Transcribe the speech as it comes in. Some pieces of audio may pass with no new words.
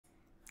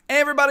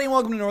everybody, and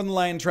welcome to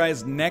Northernlion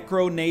tries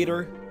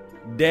Necronator.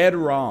 Dead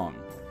wrong.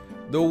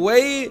 The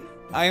way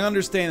I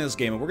understand this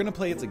game, and we're going to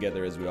play it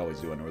together as we always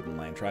do on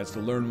Northernlion tries to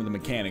learn the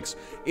mechanics.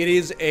 It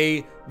is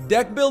a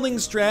deck building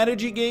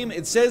strategy game.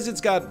 It says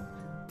it's got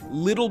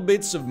little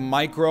bits of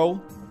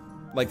micro,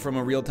 like from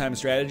a real-time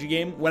strategy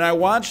game. When I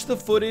watch the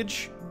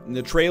footage and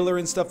the trailer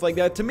and stuff like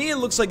that, to me it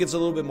looks like it's a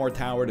little bit more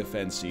tower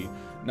defense-y.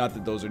 Not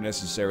that those are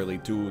necessarily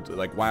two,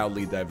 like,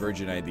 wildly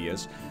divergent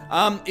ideas.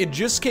 It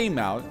just came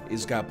out.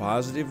 It's got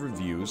positive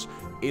reviews.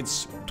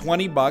 It's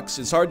 20 bucks.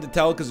 It's hard to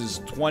tell because it's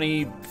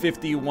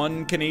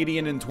 20.51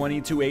 Canadian and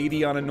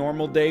 22.80 on a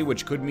normal day,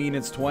 which could mean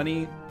it's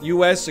 20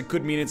 US. It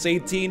could mean it's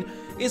 18.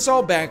 It's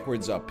all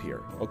backwards up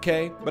here,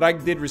 okay? But I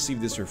did receive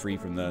this for free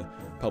from the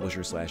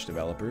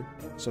publisher/developer,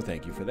 so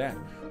thank you for that.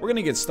 We're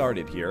gonna get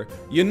started here.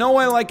 You know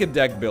I like a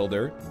deck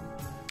builder.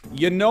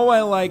 You know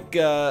I like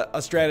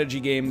a strategy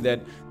game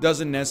that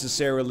doesn't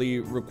necessarily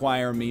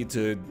require me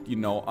to, you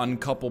know,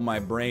 uncouple my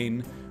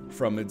brain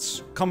from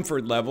its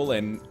comfort level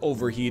and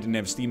overheat and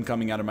have steam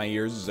coming out of my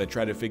ears as I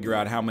try to figure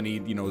out how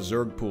many, you know,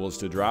 Zerg pools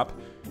to drop.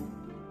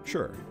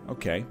 Sure,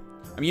 okay.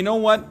 I mean, you know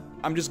what?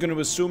 I'm just going to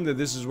assume that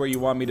this is where you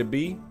want me to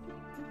be,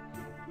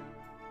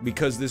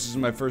 because this is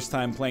my first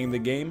time playing the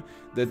game.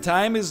 The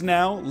time is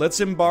now.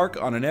 Let's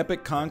embark on an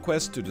epic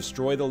conquest to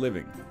destroy the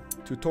living.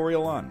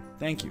 Tutorial on.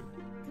 Thank you.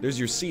 There's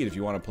your seat if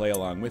you want to play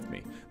along with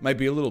me. Might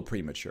be a little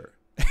premature.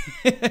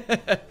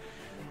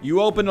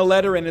 You open a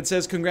letter and it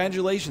says,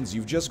 "Congratulations,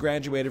 you've just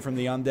graduated from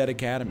the Undead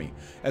Academy.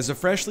 As a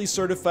freshly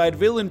certified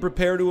villain,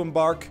 prepared to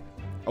embark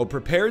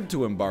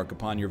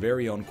upon your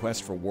very own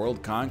quest for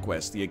world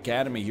conquest. The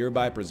Academy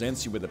hereby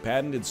presents you with a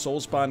patented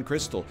soulspawn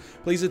crystal.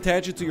 Please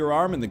attach it to your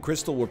arm and the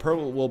crystal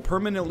will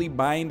permanently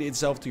bind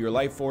itself to your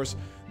life force.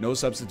 No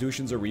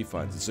substitutions or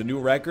refunds. It's a new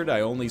record.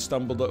 I only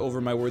stumbled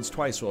over my words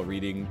twice while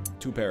reading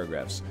 2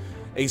 paragraphs.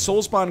 A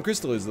soulspawn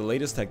crystal is the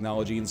latest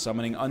technology in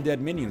summoning undead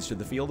minions to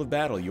the field of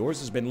battle. Yours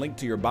has been linked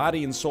to your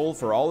body and soul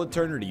for all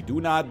eternity. Do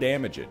not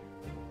damage it.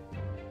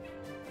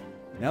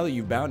 Now that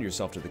you've bound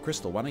yourself to the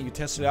crystal, why don't you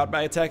test it out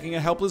by attacking a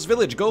helpless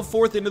village? Go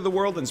forth into the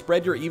world and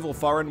spread your evil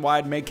far and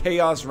wide. Make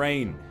chaos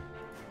reign."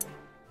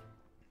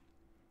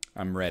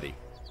 I'm ready.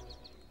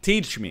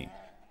 Teach me.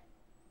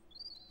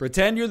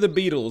 Pretend you're the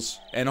Beatles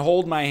and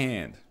hold my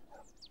hand.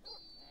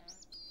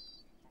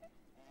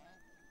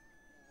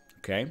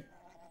 Okay.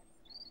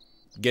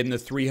 Getting the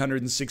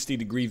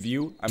 360-degree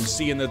view. I'm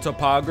seeing the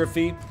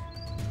topography.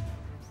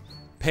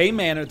 Pay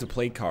mana to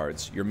play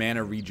cards. Your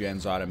mana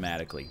regens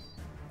automatically.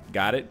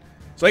 Got it?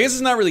 So I guess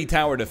it's not really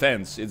tower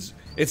defense.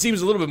 It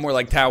seems a little bit more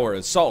like tower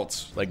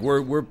assault. Like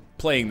we're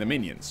playing the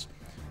minions.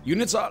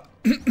 Units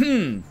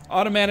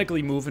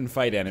automatically move and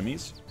fight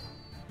enemies.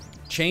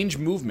 Change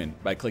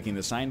movement by clicking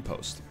the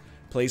signpost.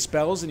 Play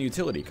spells and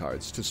utility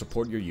cards to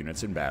support your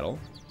units in battle.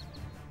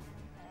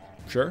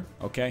 Sure,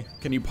 okay.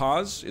 Can you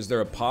pause? Is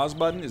there a pause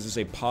button? Is this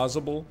a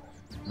pausable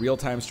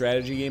real-time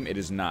strategy game? It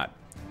is not.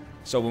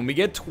 So when we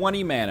get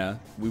 20 mana,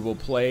 we will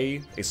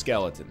play a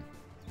skeleton.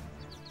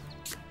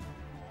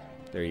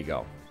 There you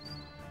go.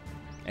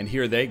 And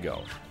here they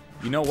go.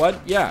 You know what?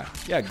 Yeah,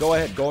 go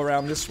ahead. Go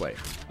around this way.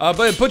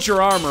 But put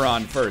your armor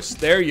on first.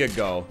 There you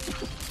go.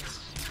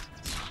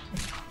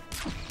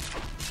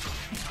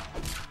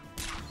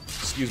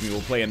 Excuse me,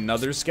 we'll play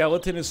another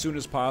skeleton as soon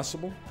as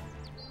possible.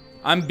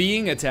 I'm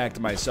being attacked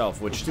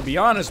myself, which, to be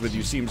honest with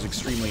you, seems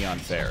extremely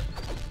unfair.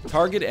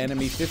 Target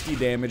enemy, 50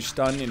 damage,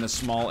 stun in a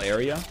small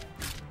area.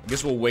 I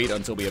guess we'll wait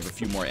until we have a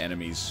few more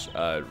enemies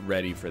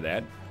ready for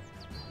that.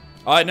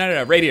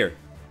 No, right here.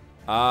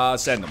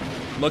 Send them.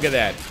 Look at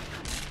that.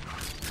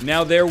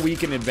 Now they're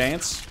weak in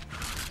advance.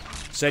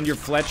 Send your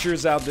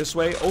Fletchers out this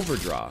way.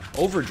 Overdraw.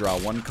 Overdraw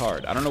 1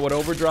 card. I don't know what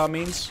overdraw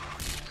means.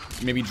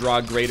 Maybe draw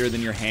greater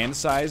than your hand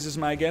size is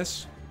my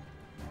guess.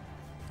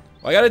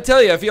 Well, I gotta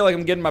tell you, I feel like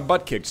I'm getting my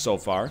butt kicked so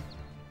far.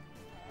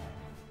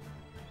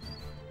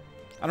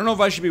 I don't know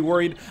if I should be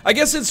worried. I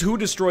guess it's who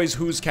destroys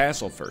whose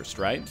castle first,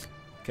 right?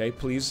 Okay,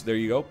 please, there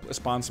you go.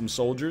 Spawn some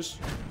soldiers.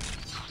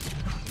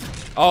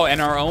 Oh,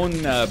 and our own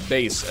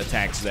base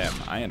attacks them.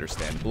 I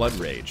understand. Blood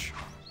Rage.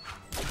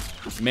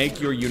 Make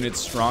your units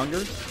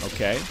stronger.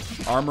 Okay.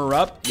 Armor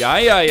up.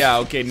 Yeah.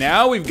 Okay,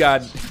 now we've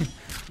got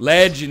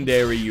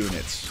legendary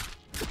units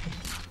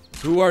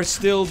who are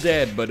still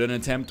dead, but an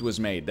attempt was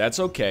made. That's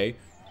okay.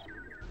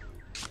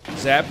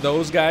 Zap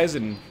those guys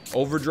and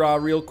overdraw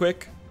real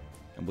quick,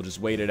 and we'll just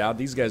wait it out.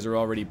 These guys are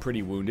already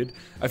pretty wounded.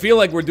 I feel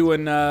like we're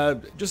doing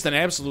just an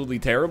absolutely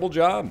terrible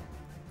job.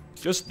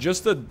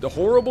 Just a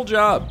horrible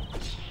job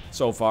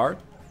so far.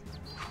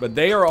 But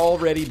they are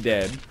already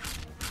dead.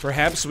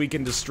 Perhaps we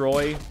can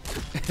destroy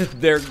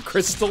their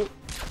crystal.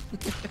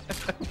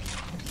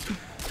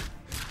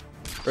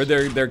 Or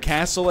their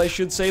castle, I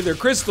should say. Their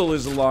crystal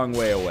is a long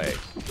way away.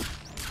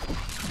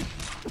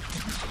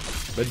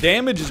 But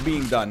damage is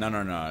being done.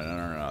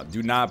 No.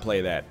 Do not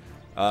play that.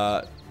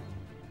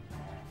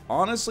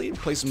 Honestly,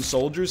 play some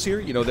soldiers here.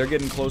 You know, they're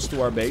getting close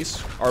to our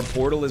base. Our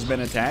portal has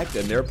been attacked,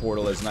 and their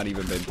portal has not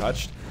even been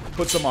touched.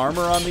 Put some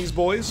armor on these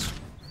boys.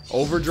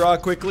 Overdraw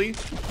quickly.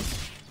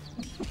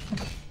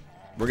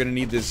 We're gonna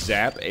need this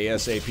zap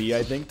ASAP,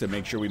 I think, to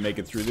make sure we make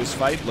it through this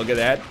fight. Look at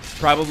that.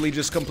 Probably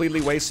just completely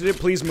wasted it.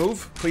 Please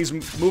move. Please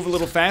move a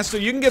little faster.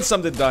 You can get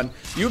something done.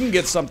 You can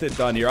get something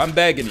done here. I'm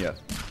begging you.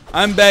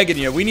 I'm begging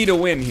you. We need a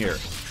win here.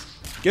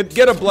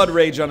 Get a blood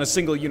rage on a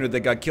single unit that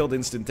got killed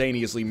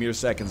instantaneously mere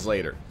seconds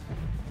later.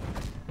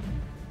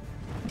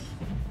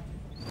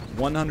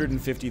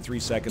 153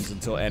 seconds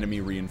until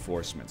enemy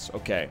reinforcements.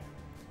 Okay.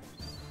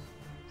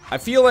 I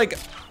feel like,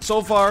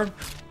 so far,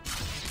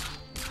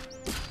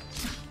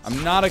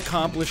 I'm not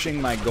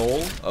accomplishing my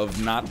goal of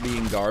not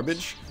being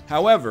garbage.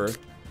 However,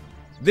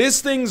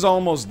 this thing's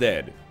almost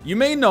dead. You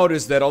may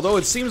notice that although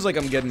it seems like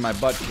I'm getting my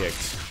butt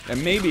kicked,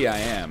 and maybe I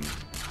am,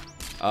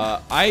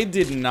 I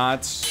did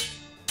not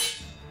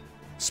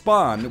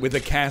spawn with a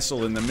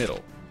castle in the middle.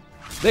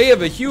 They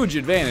have a huge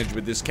advantage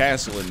with this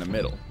castle in the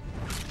middle.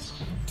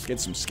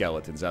 Get some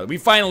skeletons out. We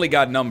finally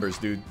got numbers,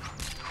 dude.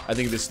 I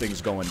think this thing's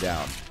going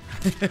down.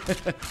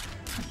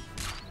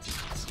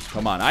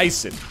 Come on,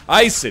 ice it.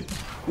 Ice it.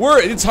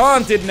 It's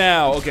haunted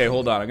now. Okay,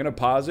 hold on. I'm gonna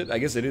pause it. I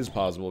guess it is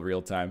pausable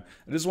real time.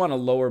 I just want to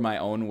lower my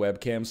own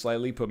webcam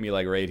slightly. Put me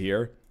like right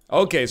here.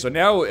 Okay, so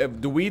now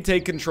do we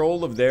take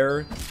control of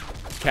their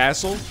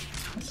castle?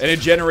 And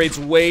it generates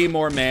way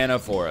more mana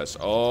for us.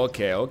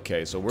 Okay,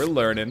 okay. So we're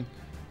learning.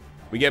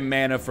 We get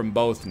mana from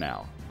both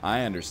now.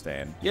 I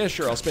understand. Yeah,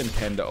 sure. I'll spend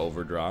 10 to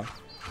overdraw.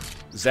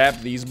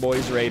 Zap these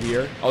boys right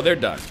here. Oh, they're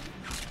done.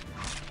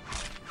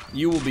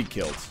 You will be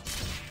killed.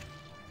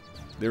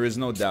 There is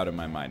no doubt in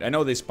my mind. I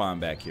know they spawn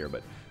back here,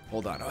 but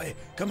hold on. Oh, hey,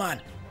 come on.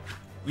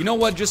 You know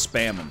what? Just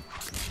spam them.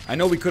 I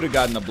know we could have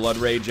gotten a blood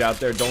rage out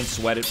there. Don't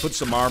sweat it. Put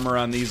some armor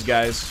on these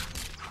guys.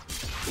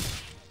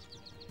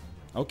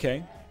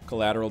 Okay.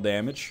 Collateral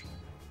damage.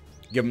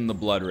 Give them the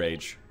blood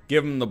rage.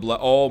 Give them the blood.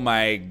 Oh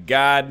my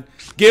god.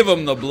 Give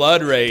them the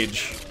blood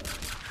rage.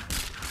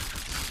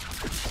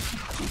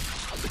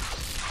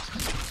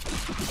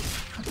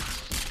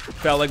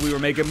 Felt like we were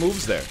making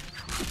moves there.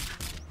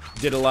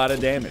 Did a lot of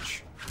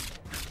damage.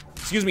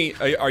 Excuse me,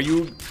 are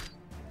you...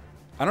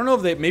 I don't know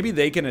if they... Maybe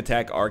they can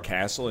attack our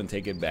castle and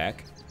take it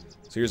back.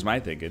 So here's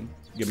my thinking.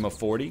 Give them a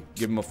 40.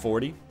 Give them a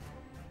 40.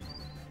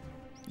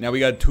 Now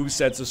we got 2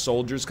 sets of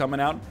soldiers coming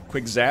out.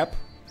 Quick zap.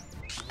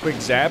 Quick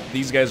zap.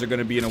 These guys are going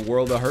to be in a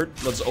world of hurt.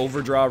 Let's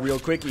overdraw real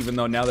quick, even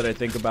though now that I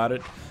think about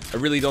it, I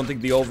really don't think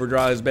the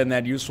overdraw has been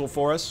that useful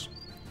for us.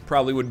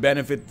 Probably would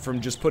benefit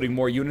from just putting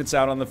more units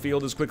out on the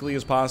field as quickly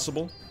as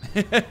possible.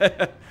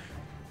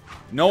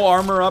 No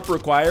armor up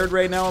required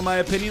right now, in my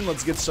opinion.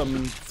 Let's get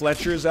some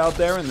Fletchers out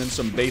there and then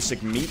some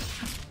basic meat.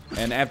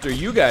 And after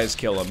you guys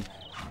kill them,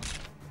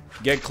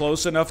 get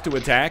close enough to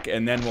attack,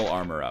 and then we'll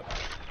armor up.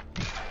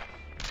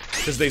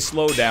 Because they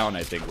slow down,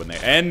 I think, when they...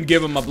 And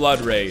give them a blood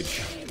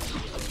rage.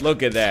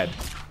 Look at that.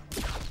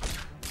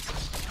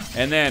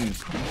 And then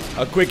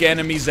a quick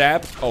enemy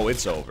zap. Oh,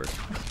 it's over.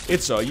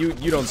 It's so you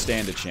don't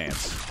stand a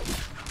chance.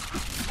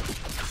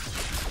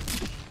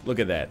 Look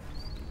at that.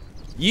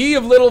 Ye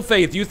of little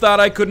faith, you thought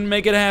I couldn't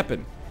make it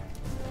happen.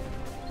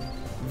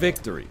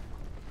 Victory.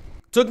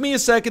 Took me a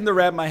second to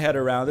wrap my head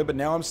around it, but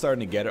now I'm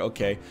starting to get it.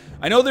 Okay.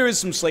 I know there is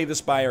some Slay the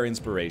Spire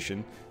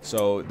inspiration.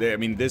 So, I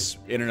mean, this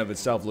in and of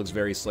itself looks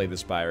very Slay the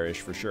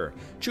Spire-ish for sure.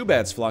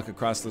 Chewbats flock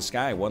across the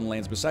sky. One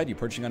lands beside you,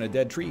 perching on a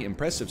dead tree.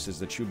 Impressive, says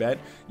the Chewbat.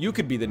 You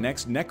could be the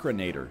next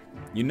Necronator.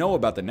 You know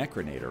about the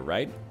Necronator,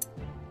 right?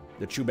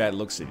 The Chewbat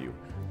looks at you.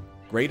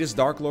 Greatest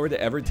Dark Lord to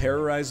ever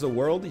terrorize the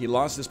world? He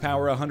lost his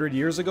power 100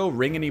 years ago?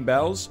 Ring any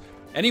bells?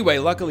 Anyway,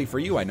 luckily for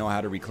you, I know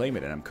how to reclaim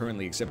it, and I'm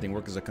currently accepting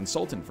work as a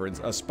consultant for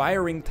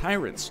aspiring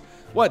tyrants.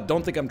 What,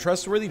 don't think I'm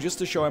trustworthy? Just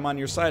to show I'm on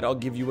your side, I'll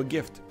give you a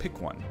gift.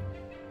 Pick one.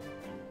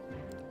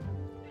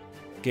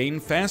 Gain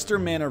faster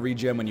mana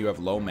regen when you have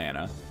low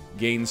mana.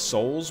 Gain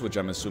souls, which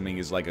I'm assuming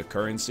is like a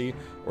currency.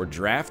 Or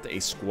draft a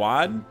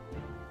squad.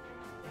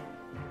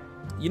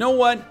 You know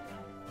what?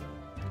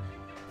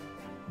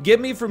 Get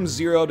me from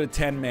 0 to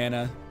 10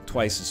 mana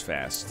twice as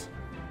fast.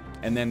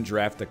 And then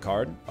draft a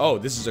card. Oh,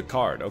 this is a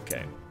card.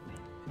 Okay.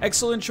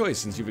 Excellent choice.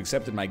 Since you've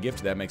accepted my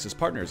gift, that makes us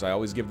partners. I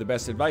always give the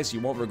best advice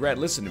you won't regret.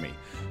 Listen to me.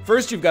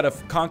 First, you've got to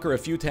conquer a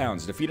few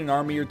towns. Defeat an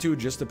army or two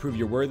just to prove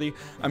you're worthy.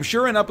 I'm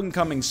sure an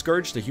up-and-coming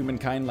scourge to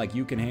humankind like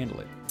you can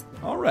handle it.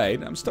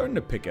 Alright, I'm starting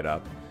to pick it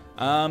up.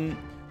 I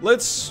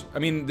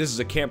mean, this is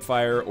a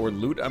campfire or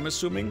loot, I'm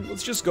assuming.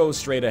 Let's just go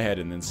straight ahead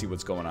and then see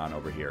what's going on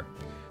over here.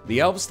 The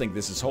elves think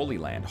this is Holy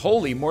Land.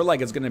 Holy, more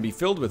like it's going to be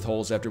filled with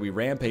holes after we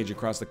rampage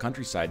across the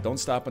countryside. Don't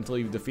stop until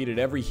you've defeated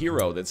every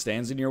hero that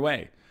stands in your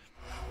way.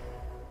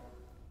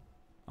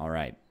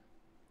 Alright.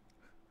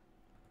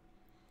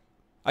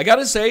 I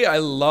gotta say, I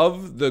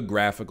love the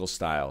graphical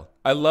style.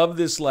 I love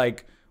this,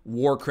 like,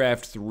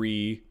 Warcraft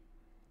 3.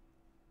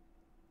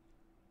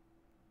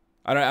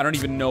 I don't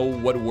even know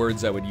what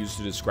words I would use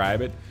to describe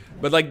it.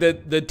 But, like,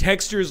 the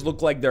textures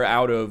look like they're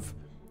out of,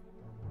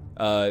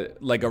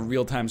 like, a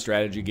real-time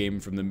strategy game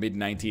from the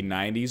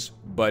mid-1990s.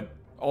 But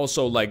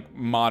also, like,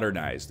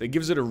 modernized. It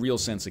gives it a real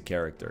sense of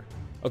character.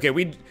 Okay,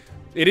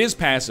 it is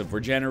passive. We're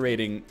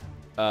generating...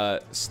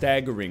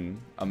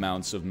 staggering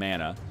amounts of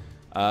mana.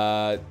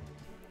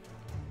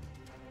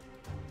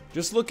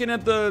 Just looking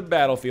at the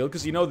battlefield,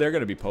 because you know they're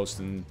going to be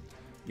posting,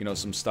 you know,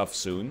 some stuff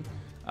soon.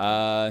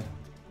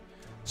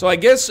 So I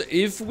guess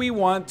if we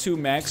want to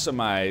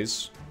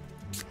maximize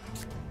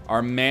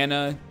our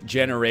mana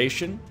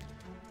generation,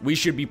 we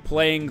should be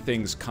playing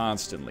things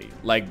constantly.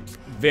 Like,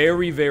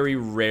 very, very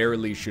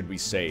rarely should we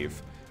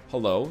save.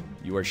 Hello,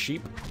 you are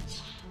sheep.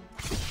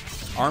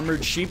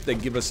 Armored sheep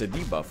that give us a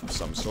debuff of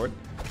some sort.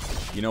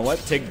 You know what?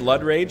 Take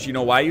Blood Rage. You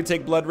know why you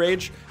take Blood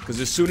Rage? Because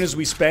as soon as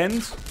we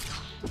spend,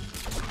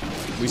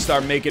 we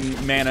start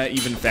making mana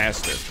even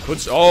faster.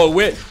 Oh,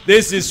 wait.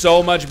 This is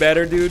so much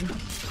better, dude.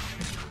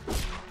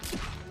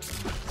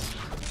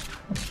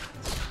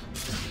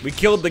 We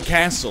killed the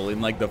castle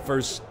in like the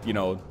first, you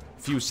know,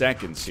 few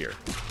seconds here.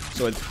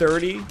 So at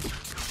 30,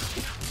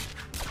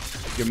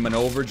 give him an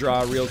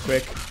overdraw real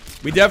quick.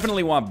 We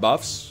definitely want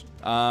buffs.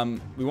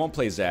 We won't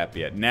play Zap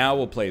yet. Now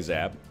we'll play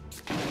Zap.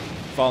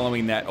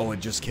 Following that, oh, it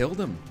just killed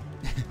him.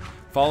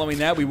 Following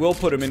that, we will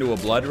put him into a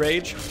Blood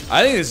Rage.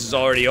 I think this is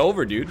already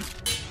over, dude.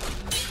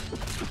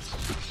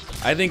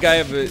 I think I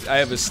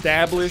have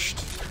established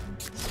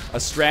a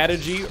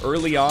strategy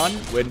early on.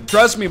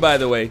 Trust me, by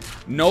the way,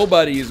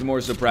 nobody is more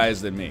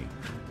surprised than me.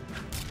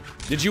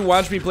 Did you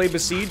watch me play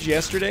Besiege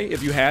yesterday?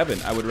 If you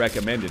haven't, I would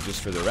recommend it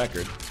just for the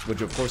record.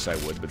 Which, of course, I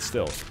would, but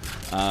still.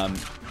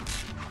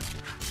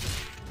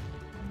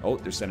 Oh,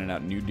 they're sending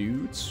out new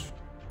dudes.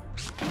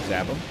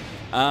 Zap them.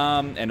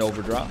 And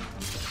overdraw.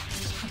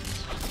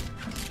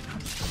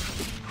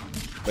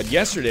 But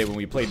yesterday, when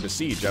we played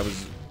Besiege, I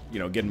was, you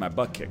know, getting my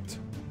butt kicked.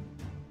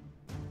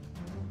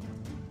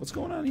 What's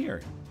going on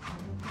here?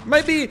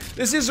 Might be,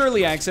 this is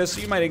early access,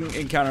 so you might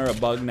encounter a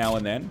bug now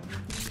and then.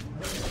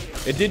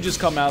 It did just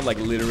come out, like,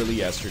 literally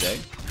yesterday.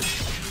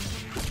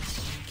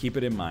 Keep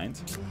it in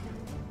mind.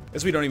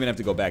 Guess we don't even have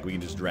to go back, we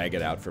can just drag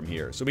it out from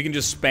here. So we can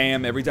just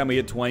spam every time we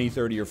hit 20,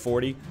 30, or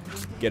 40.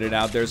 Get it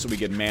out there so we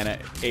get mana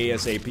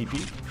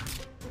ASAP.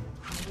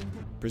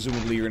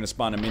 Presumably you're gonna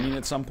spawn a minion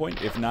at some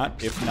point. If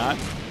not,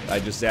 I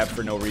just zap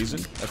for no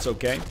reason. That's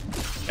okay.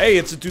 Hey,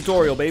 it's a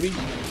tutorial, baby.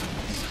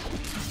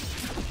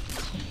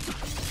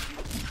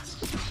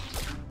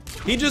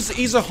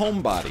 He's a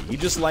homebody. He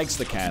just likes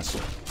the castle.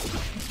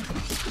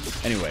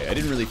 Anyway, I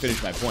didn't really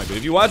finish my point, but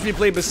if you watched me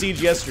play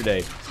Besiege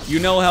yesterday, you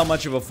know how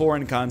much of a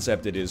foreign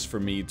concept it is for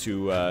me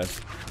to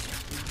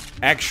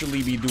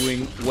actually be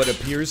doing what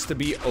appears to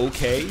be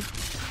okay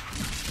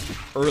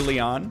early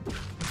on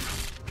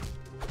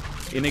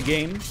in a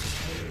game.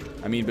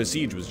 I mean,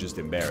 Besiege was just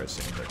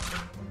embarrassing, but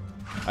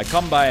I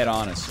come by it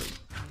honestly.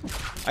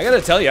 I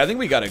gotta tell you, I think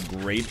we got a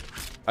great...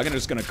 I'm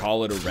just gonna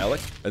call it a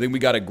relic. I think we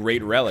got a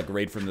great relic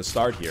right from the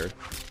start here.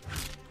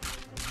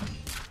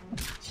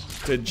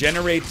 To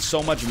generate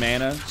so much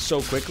mana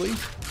so quickly.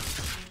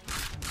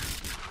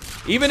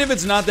 Even if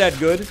it's not that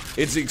good,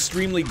 it's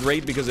extremely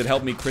great because it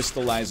helped me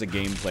crystallize a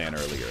game plan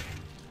earlier.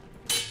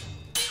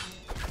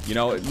 You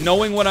know,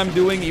 knowing what I'm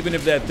doing, even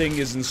if that thing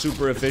isn't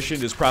super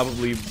efficient, is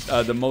probably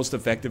the most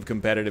effective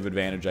competitive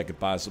advantage I could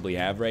possibly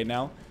have right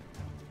now.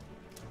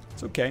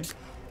 It's okay.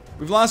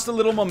 We've lost a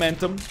little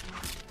momentum.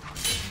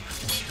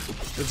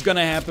 It's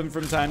gonna happen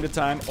from time to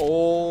time.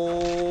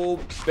 Oh,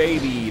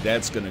 baby,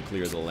 that's gonna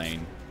clear the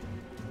lane.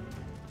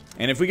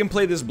 And if we can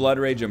play this Blood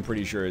Rage, I'm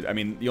pretty sure... I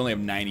mean, you only have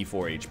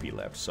 94 HP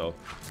left, so...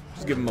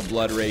 Just give him a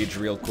Blood Rage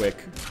real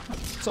quick.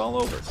 It's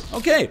all over.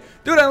 Okay,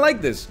 dude, I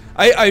like this.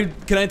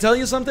 Can I tell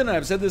you something?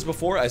 I've said this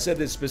before. I said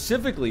this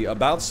specifically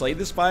about Slay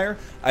the Spire.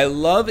 I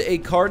love a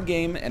card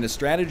game and a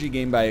strategy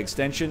game by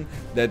extension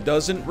that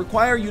doesn't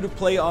require you to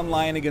play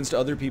online against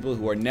other people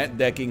who are net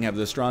decking, have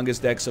the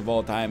strongest decks of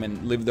all time,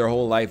 and live their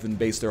whole life and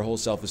base their whole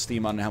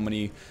self-esteem on how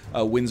many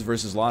wins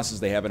versus losses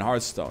they have in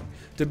Hearthstone.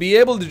 To be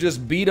able to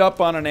just beat up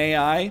on an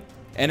AI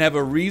and have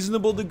a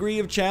reasonable degree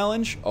of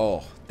challenge,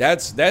 oh,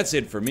 that's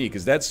it for me,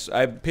 because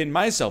I've pinned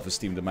my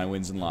self-esteem to my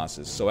wins and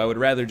losses, so I would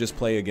rather just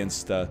play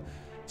against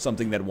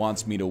something that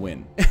wants me to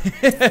win.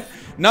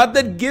 Not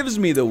that gives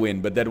me the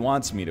win, but that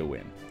wants me to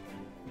win.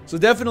 So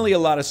definitely a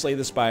lot of Slay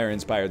the Spire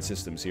inspired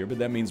systems here, but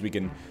that means we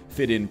can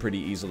fit in pretty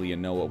easily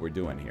and know what we're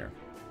doing here.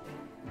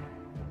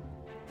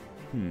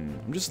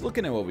 I'm just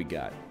looking at what we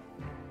got.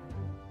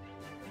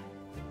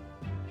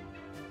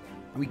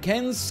 We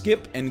can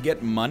skip and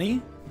get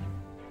money,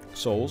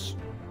 souls,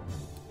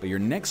 but your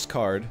next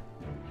card,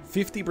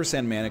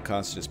 50% mana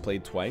cost, just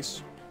played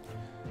twice.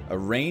 A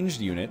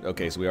ranged unit.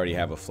 Okay, so we already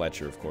have a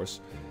Fletcher, of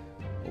course.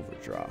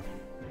 Overdraw.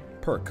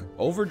 Perk.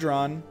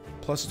 Overdrawn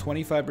plus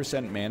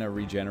 25% mana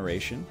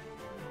regeneration.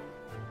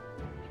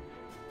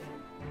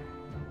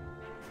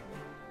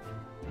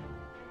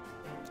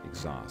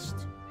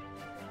 Exhaust.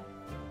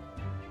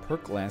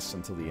 Perk lasts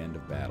until the end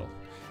of battle.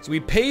 So we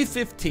pay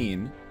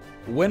 15.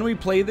 When we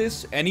play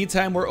this,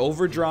 anytime we're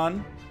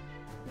overdrawn,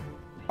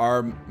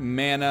 our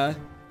mana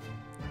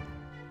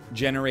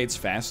generates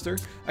faster.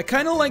 I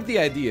kind of like the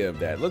idea of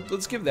that.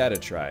 Let's give that a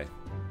try.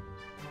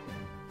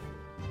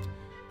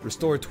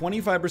 Restore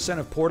 25%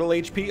 of portal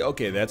HP.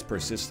 Okay, that's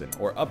persistent.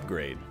 Or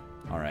upgrade.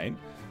 Alright.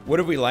 What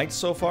have we liked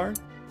so far?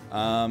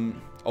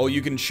 Oh,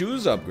 you can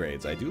choose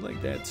upgrades. I do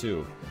like that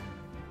too.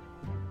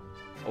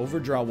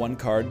 Overdraw 1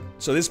 card.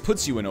 So this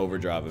puts you in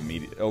overdraw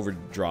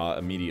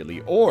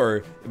immediately, or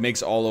it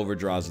makes all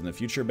overdraws in the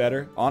future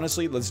better.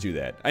 Honestly, let's do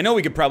that. I know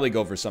we could probably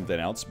go for something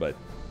else, but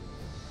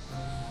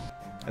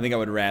I think I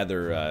would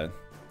rather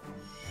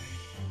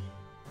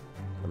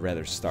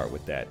start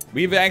with that.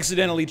 We've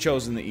accidentally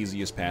chosen the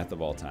easiest path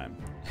of all time.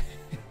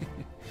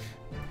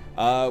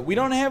 We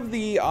don't have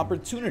the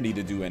opportunity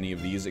to do any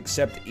of these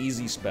except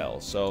easy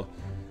spells, so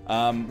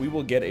we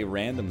will get a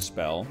random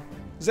spell.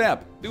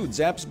 Zap. Dude,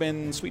 Zap's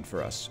been sweet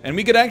for us. And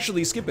we could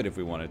actually skip it if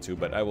we wanted to,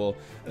 but I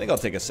think I'll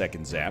take a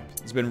second Zap.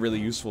 It's been really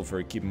useful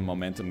for keeping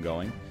momentum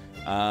going.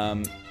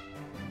 And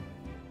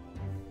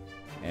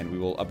we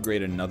will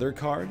upgrade another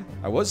card.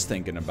 I was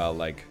thinking about,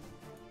 like,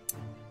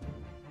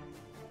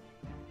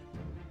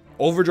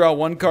 overdraw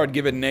 1 card,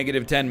 give it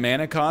 -10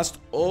 mana cost.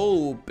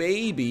 Oh,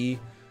 baby.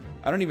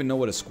 I don't even know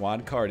what a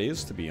squad card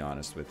is, to be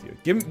honest with you.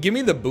 Give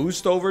me the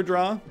boost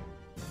overdraw.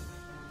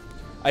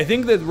 I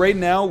think that right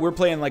now we're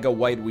playing like a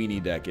white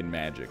weenie deck in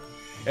Magic.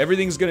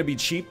 Everything's going to be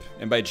cheap,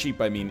 and by cheap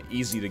I mean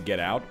easy to get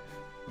out.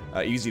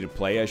 Easy to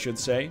play, I should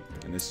say.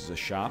 And this is a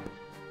shop.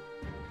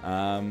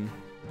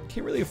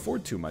 Can't really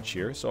afford too much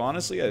here, so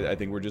honestly I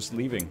think we're just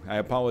leaving. I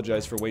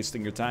apologize for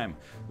wasting your time.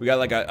 We got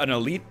like an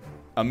elite,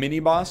 a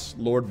mini-boss,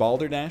 Lord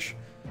Balderdash.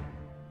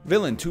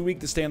 Villain, too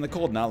weak to stay in the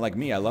cold. Not like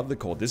me, I love the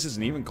cold. This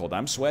isn't even cold.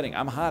 I'm sweating.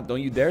 I'm hot. Don't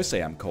you dare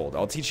say I'm cold.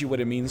 I'll teach you what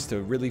it means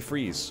to really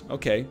freeze.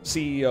 Okay,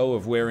 CEO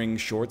of wearing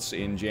shorts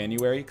in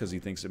January because he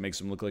thinks it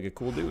makes him look like a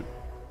cool dude.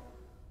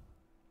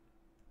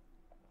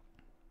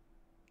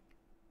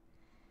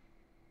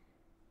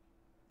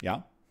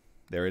 Yeah,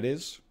 there it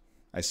is.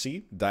 I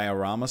see.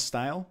 Diorama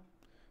style.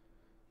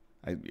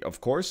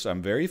 Of course,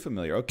 I'm very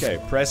familiar. Okay,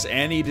 press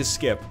any to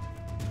skip.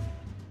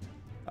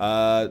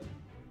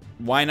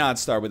 Why not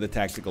start with a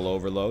Tactical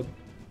Overload?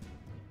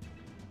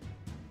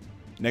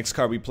 Next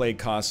card we play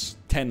costs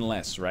 10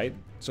 less, right?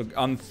 So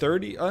on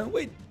 30...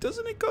 wait,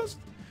 doesn't it cost...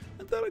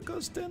 I thought it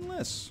cost 10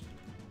 less.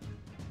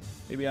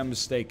 Maybe I'm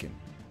mistaken.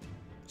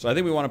 So I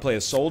think we want to play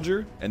a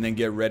Soldier and then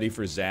get ready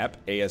for Zap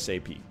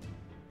ASAP. And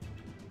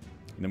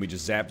then we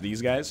just zap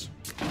these guys.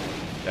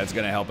 That's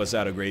going to help us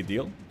out a great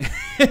deal.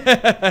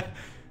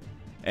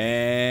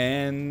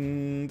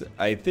 And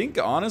I think,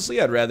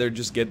 honestly, I'd rather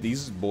just get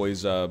these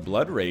boys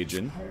blood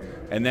raging.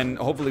 And then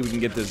hopefully we can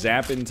get the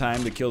zap in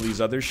time to kill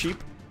these other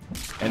sheep.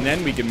 And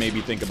then we can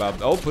maybe think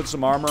about, oh, put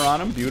some armor on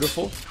them.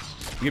 Beautiful.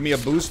 Give me a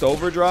boost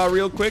overdraw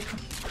real quick.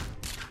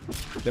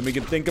 Then we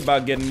can think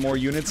about getting more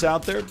units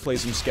out there. Play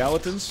some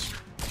skeletons.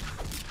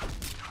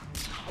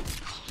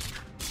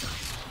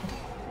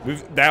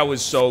 That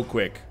was so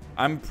quick.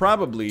 I'm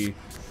probably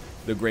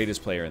the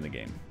greatest player in the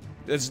game.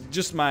 That's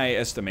just my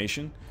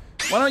estimation.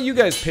 Why don't you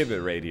guys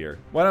pivot right here?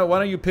 Why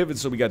don't you pivot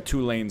so we got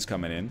 2 lanes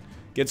coming in?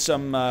 Get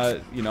some,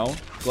 you know,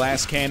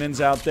 glass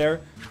cannons out there.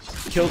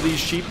 Kill these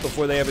sheep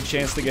before they have a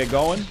chance to get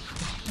going.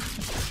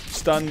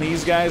 Stun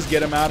these guys,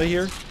 get them out of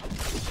here.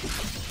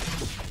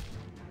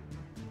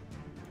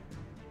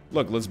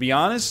 Look, let's be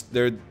honest.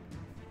 They're...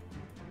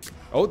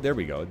 Oh, there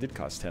we go. It did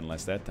cost 10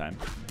 less that time.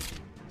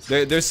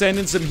 They're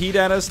sending some heat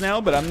at us now,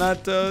 but I'm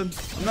not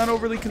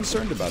overly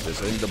concerned about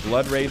this. I think the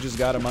blood rage has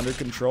got them under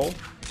control.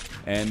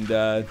 And,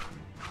 I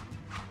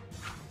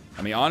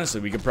mean, honestly,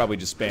 we could probably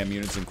just spam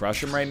units and crush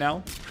them right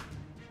now.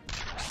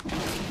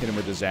 Hit him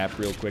with the zap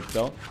real quick,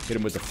 though. Hit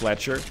him with the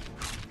Fletcher.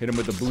 Hit him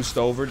with the boost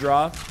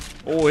overdraw.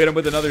 Oh, hit him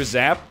with another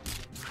zap.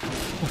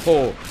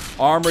 Oh,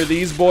 armor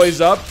these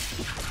boys up.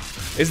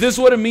 Is this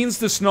what it means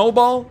to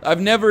snowball?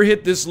 I've never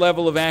hit this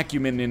level of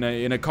acumen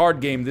in a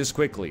card game this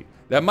quickly.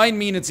 That might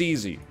mean it's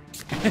easy.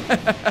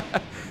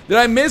 Did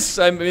I miss?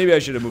 Maybe I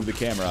should have moved the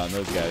camera on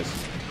those guys.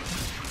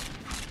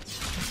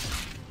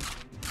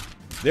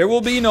 There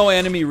will be no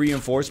enemy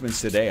reinforcements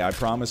today, I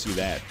promise you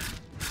that.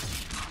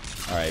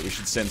 Alright, we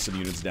should send some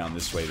units down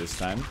this way this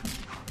time.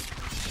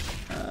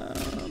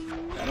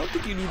 I don't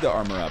think you need the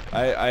armor up.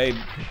 I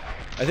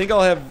think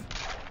I'll have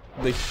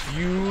the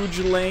huge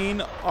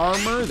lane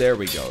armor. There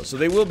we go. So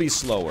they will be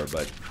slower,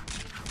 but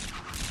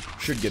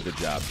should get the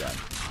job done.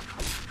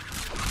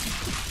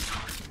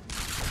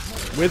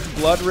 With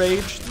Blood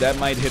Rage, that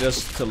might hit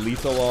us to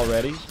lethal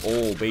already.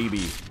 Oh,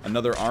 baby.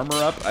 Another armor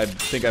up. I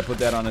think I put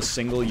that on a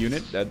single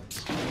unit.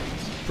 That's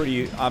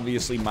pretty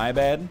obviously my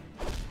bad.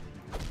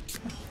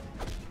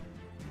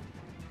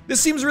 This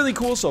seems really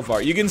cool so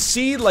far. You can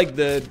see, like,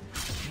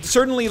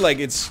 certainly, like,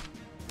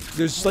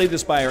 there's Slay the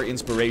Spire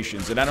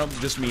inspirations, and I don't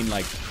just mean,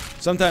 like,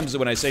 sometimes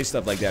when I say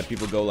stuff like that,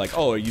 people go like,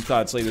 oh, you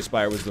thought Slay the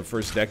Spire was the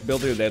first deck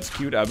builder? That's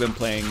cute. I've been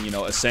playing, you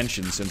know,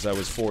 Ascension since I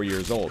was 4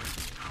 years old.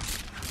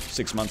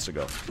 6 months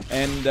ago.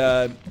 And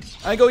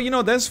I go, you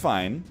know, that's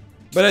fine.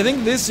 But I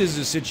think this is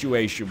a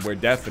situation where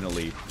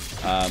definitely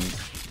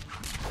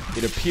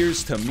it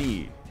appears to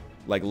me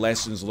like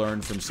lessons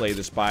learned from Slay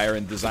the Spire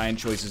and design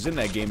choices in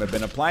that game have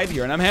been applied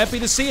here. And I'm happy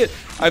to see it.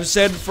 I've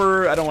said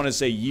for, I don't want to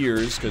say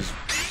years, because,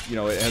 you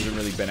know, it hasn't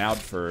really been out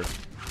for...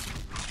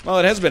 Well,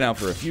 it has been out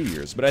for a few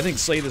years. But I think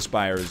Slay the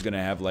Spire is going to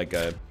have like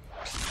a...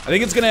 I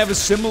think it's going to have a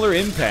similar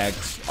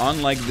impact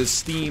on like the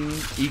Steam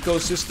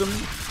ecosystem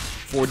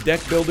for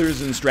deck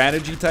builders and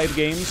strategy type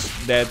games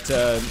that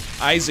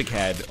Isaac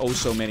had oh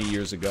so many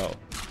years ago.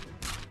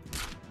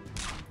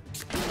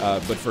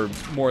 But for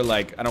more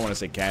like, I don't want to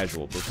say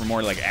casual, but for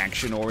more like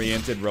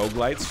action-oriented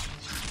roguelites.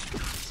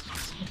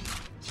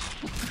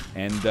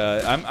 And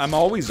I'm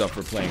always up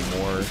for playing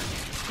more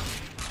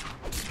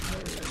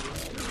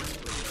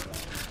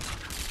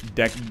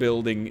deck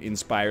building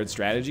inspired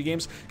strategy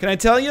games. Can I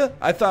tell you,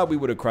 I thought we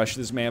would have crushed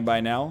this man by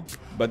now,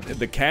 but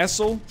the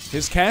castle,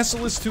 his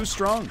castle is too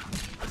strong.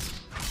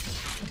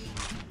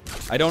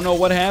 I don't know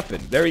what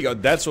happened. There you go,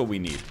 that's what we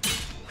need.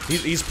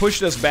 He's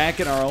pushed us back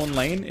in our own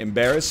lane,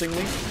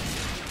 embarrassingly.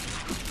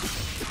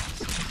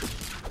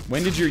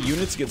 When did your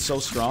units get so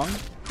strong?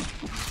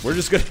 We're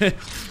just gonna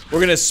we're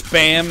gonna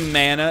spam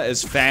mana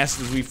as fast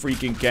as we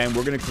freaking can.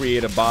 We're gonna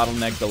create a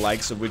bottleneck the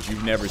likes of which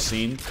you've never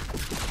seen.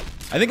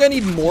 I think I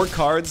need more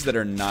cards that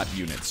are not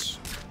units.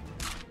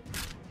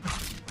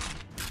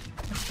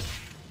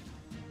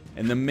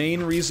 And the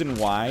main reason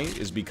why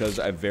is because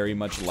I very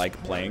much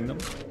like playing them.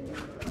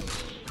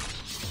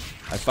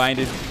 I find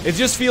it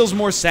just feels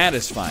more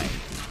satisfying.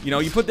 You know,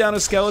 you put down a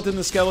skeleton,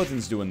 the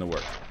skeleton's doing the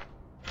work.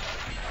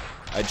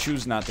 I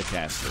choose not to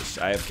cast this.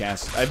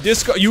 I've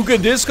discard. You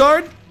could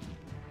discard?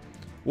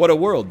 What a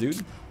world,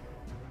 dude.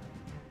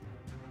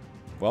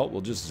 Well,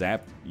 we'll just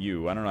zap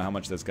you. I don't know how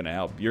much that's gonna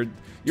help. You're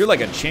like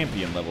a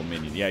champion level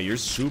minion. Yeah, you're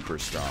super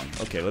strong.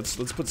 Okay, let's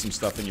put some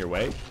stuff in your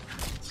way.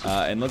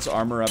 And let's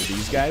armor up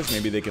these guys.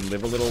 Maybe they can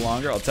live a little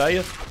longer. I'll tell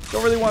you,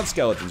 don't really want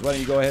skeletons. Why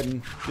don't you go ahead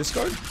and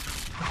discard?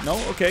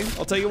 No? Okay,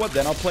 I'll tell you what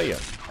then. I'll play you.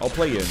 I'll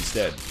play you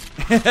instead.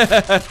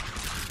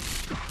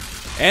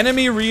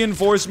 Enemy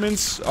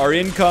reinforcements are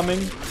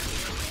incoming.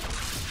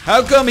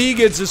 How come he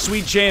gets a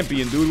sweet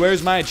champion, dude?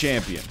 Where's my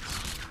champion?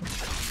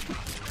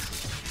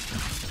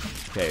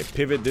 Okay,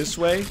 pivot this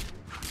way.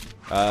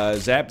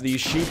 Zap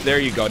these sheep. There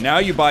you go. Now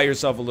you buy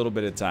yourself a little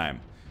bit of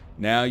time.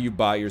 Now you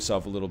buy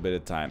yourself a little bit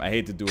of time. I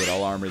hate to do it.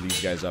 I'll armor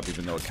these guys up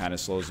even though it kind of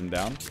slows them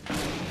down.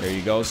 There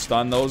you go.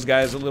 Stun those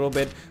guys a little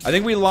bit. I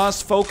think we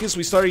lost focus.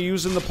 We started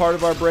using the part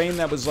of our brain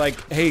that was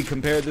like, hey,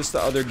 compare this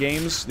to other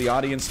games. The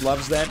audience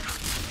loves that.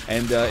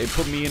 And it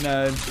put me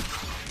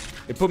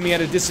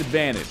at a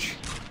disadvantage.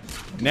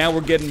 Now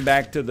we're getting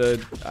back to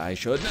the... I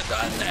shouldn't have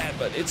done that,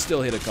 but it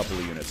still hit a couple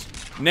of units.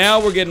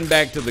 Now we're getting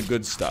back to the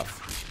good stuff.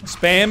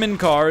 Spamming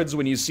cards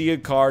when you see a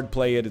card,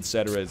 play it,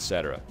 etc.,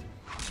 etc.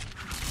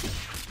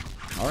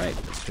 Alright,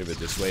 let's pivot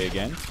this way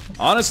again.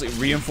 Honestly,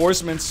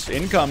 reinforcements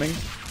incoming.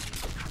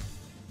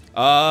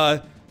 I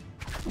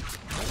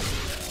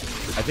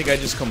think I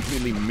just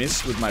completely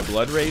missed with my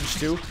blood rage,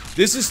 too.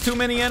 This is too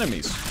many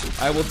enemies.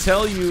 I will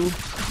tell you,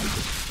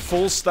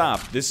 full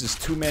stop, this is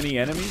too many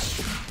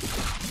enemies.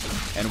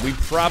 And we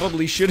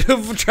probably should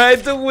have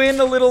tried to win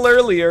a little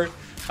earlier.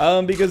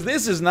 Because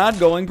this is not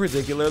going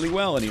particularly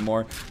well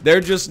anymore.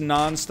 They're just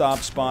non-stop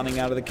spawning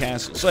out of the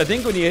castle. So I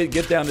think when you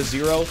get down to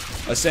 0,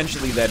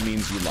 essentially that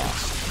means you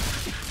lost.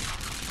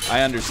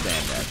 I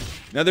understand that.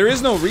 Now there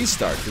is no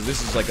restart, because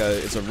this is like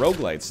it's a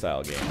roguelite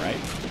style game, right?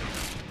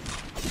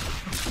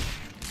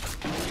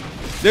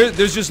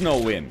 There's just no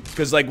win,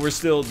 because like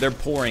they're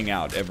pouring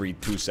out every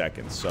 2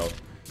 seconds, so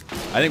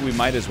I think we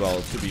might as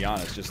well, to be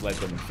honest, just let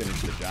them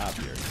finish the job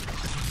here.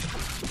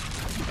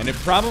 And it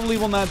probably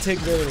will not take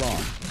very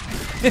long.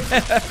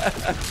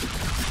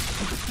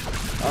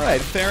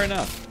 Alright, fair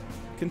enough.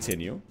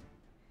 Continue.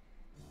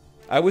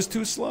 I was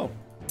too slow.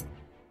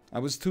 I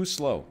was too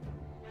slow.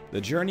 The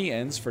journey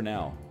ends for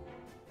now.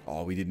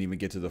 Oh, we didn't even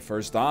get to the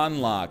first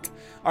unlock.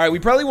 Alright, we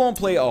probably won't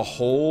play a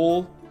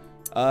whole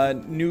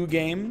new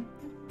game.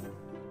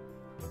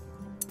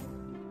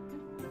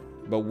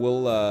 But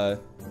we'll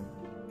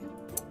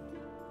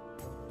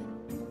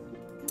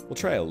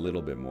try a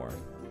little bit more.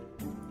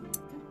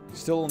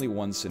 Still only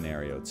one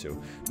scenario,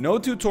 too. No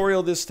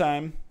tutorial this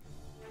time.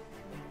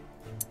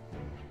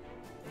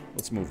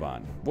 Let's move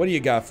on. What do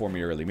you got for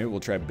me early? Maybe we'll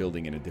try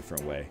building in a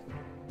different way.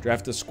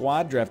 Draft a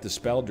squad, draft a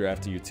spell,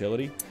 draft a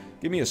utility.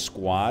 Give me a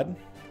squad.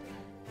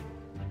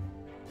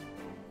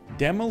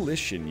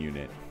 Demolition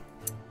unit.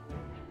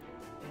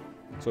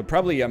 So it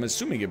probably, I'm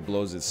assuming it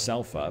blows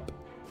itself up.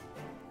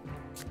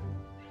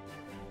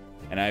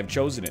 And I have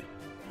chosen it.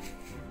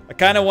 I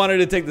kind of wanted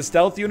to take the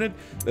stealth unit.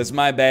 That's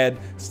my bad.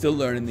 Still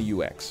learning the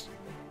UX.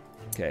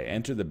 Okay,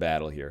 enter the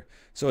battle here.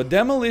 So a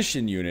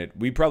demolition unit,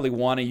 we probably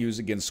want to use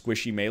against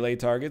squishy melee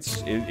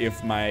targets.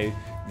 If my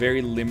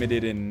very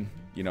limited and,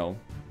 you know,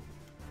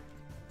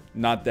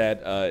 not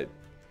that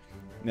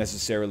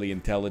necessarily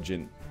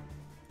intelligent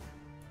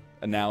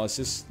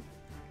analysis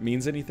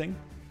means anything.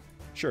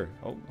 Sure.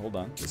 Oh, hold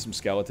on. There's some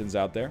skeletons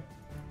out there.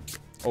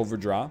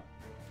 Overdraw.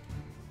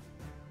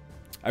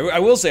 I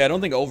will say, I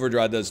don't think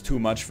Overdraw does too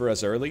much for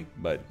us early,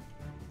 but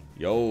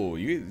yo,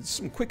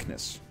 some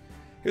quickness.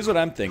 Here's what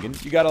I'm thinking.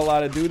 You got a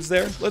lot of dudes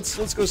there? Let's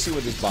go see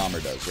what this bomber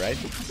does, right?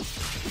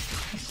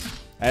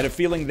 I had a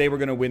feeling they were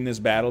going to win this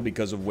battle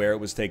because of where it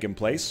was taking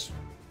place.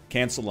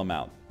 Cancel them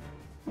out.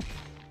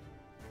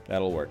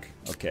 That'll work.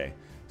 Okay.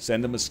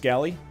 Send them a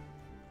scally.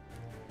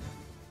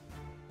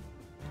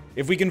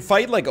 If we can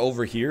fight, like,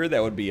 over here,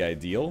 that would be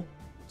ideal.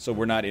 So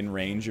we're not in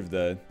range of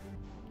the...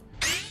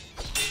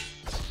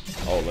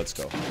 Oh, let's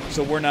go.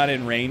 So we're not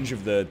in range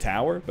of the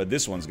tower, but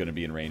this one's gonna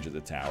be in range of the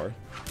tower.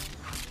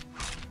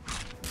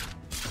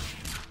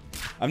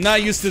 I'm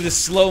not used to this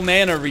slow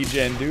mana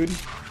regen, dude.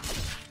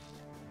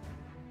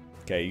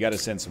 Okay, you gotta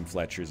send some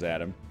Fletchers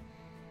at him.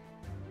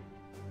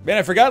 Man,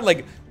 I forgot,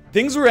 like,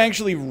 things were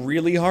actually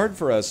really hard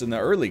for us in the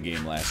early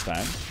game last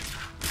time.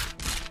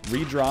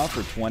 Redraw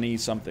for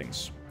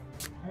 20-somethings.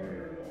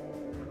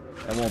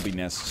 That won't be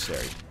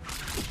necessary.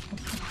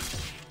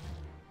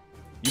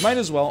 You might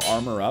as well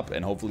armor up,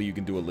 and hopefully you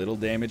can do a little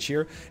damage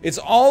here. It's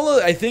all,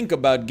 I think,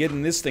 about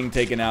getting this thing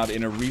taken out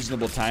in a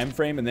reasonable time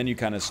frame, and then you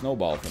kind of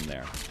snowball from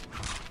there.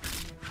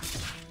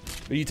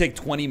 But you take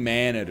 20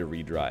 mana to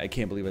redraw. I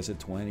can't believe I said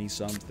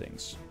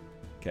 20-somethings.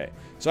 Okay,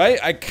 so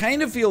I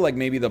kind of feel like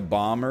maybe the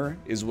bomber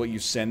is what you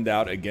send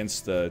out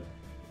against the...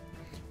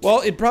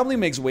 Well, it probably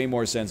makes way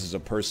more sense as a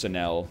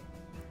personnel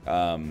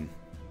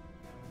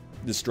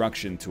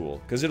destruction tool,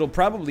 because it'll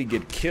probably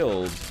get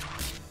killed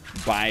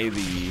by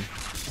the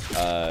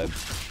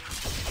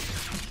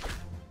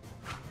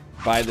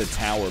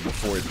tower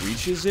before it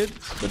reaches it,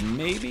 but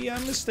maybe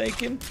I'm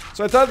mistaken.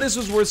 So I thought this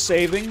was worth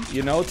saving,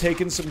 you know,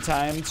 taking some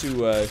time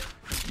to,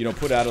 you know,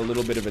 put out a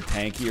little bit of a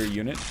tankier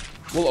unit.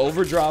 We'll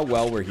overdraw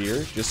while we're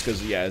here, just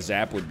because, yeah,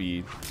 Zap would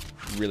be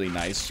really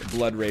nice.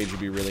 Blood Rage would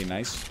be really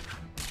nice.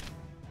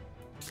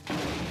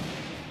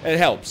 It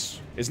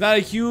helps. It's not a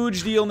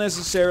huge deal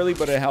necessarily,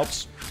 but it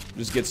helps.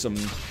 Just get some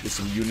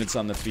units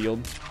on the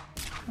field.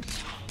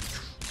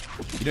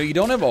 You know, you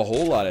don't have a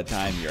whole lot of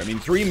time here. I mean,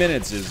 3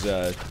 minutes is,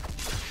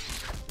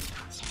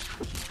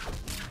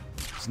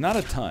 it's not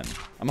a ton.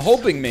 I'm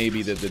hoping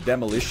maybe that the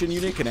demolition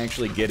unit can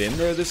actually get in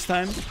there this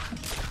time.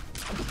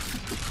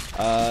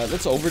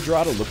 Let's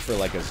overdraw to look for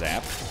like a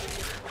zap.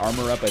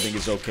 Armor up I think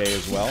is okay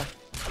as well.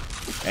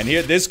 And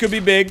here, this could be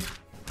big.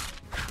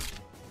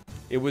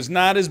 It was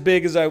not as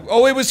big as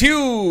oh, it was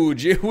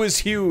huge! It was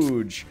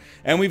huge!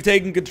 And we've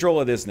taken control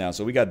of this now,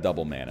 so we got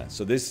double mana.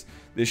 So this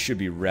should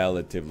be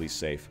relatively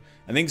safe.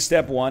 I think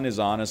step one is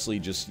honestly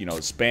just, you know,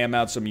 spam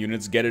out some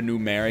units, get a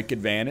numeric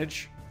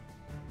advantage.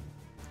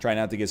 Try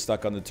not to get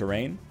stuck on the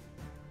terrain.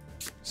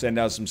 Send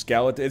out some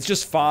skeletons. It's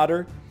just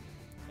fodder.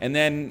 And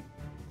then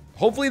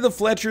hopefully the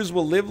Fletchers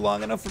will live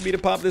long enough for me to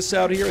pop this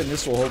out here, and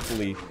this will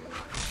hopefully...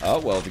 Oh,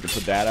 well, if you can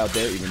put that out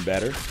there, even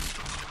better.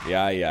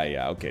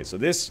 Yeah. Okay, so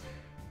this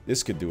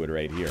could do it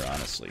right here,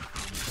 honestly.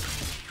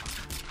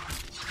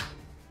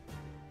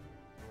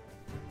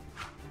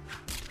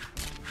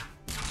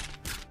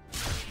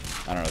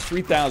 I don't know,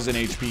 3,000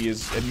 HP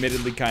is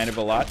admittedly kind of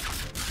a lot.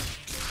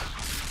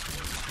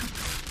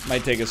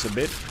 Might take us a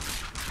bit.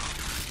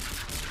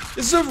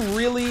 This is a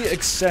really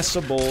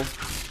accessible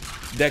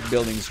deck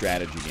building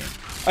strategy game.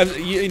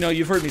 You know,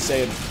 you've heard me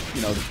say it,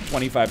 you know,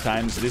 25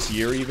 times this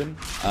year even.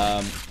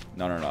 No.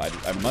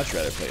 I'd much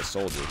rather play a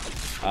soldier.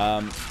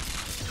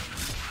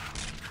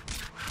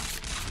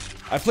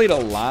 I've played a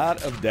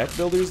lot of deck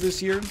builders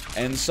this year,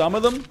 and some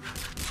of them...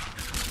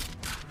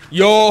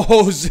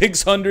 Yo,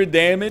 600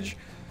 damage?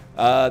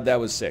 That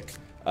was sick.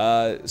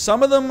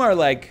 Some of them are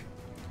like,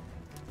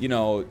 you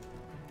know,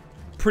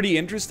 pretty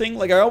interesting.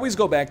 Like, I always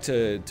go back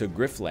to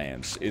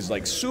Grifflands is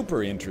like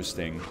super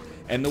interesting.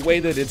 And the way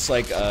that it's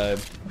like,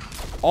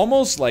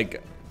 almost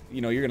like,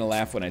 you know, you're gonna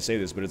laugh when I say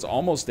this, but it's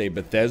almost a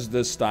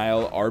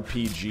Bethesda-style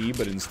RPG,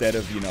 but instead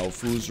of, you know,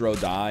 Fuzro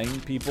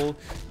dying people,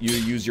 you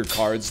use your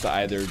cards to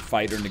either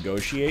fight or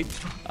negotiate.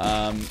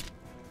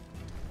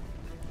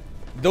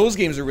 Those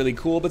games are really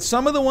cool, but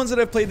some of the ones that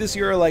I've played this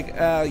year are like,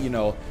 you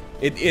know,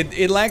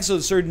 it lacks a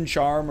certain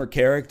charm or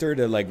character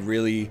to, like,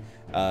 really,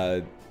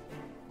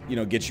 you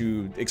know, get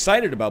you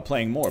excited about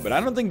playing more. But I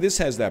don't think this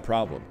has that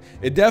problem.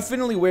 It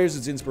definitely wears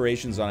its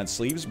inspirations on its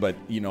sleeves, but,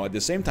 you know, at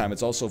the same time,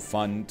 it's also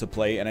fun to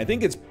play. And I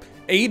think it's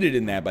aided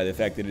in that by the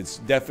fact that it's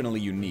definitely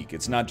unique.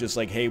 It's not just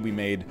like, hey, we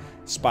made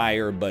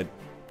Spire, but,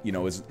 you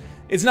know,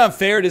 it's not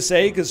fair to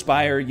say, because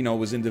Spire, you know,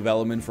 was in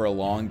development for a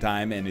long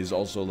time and is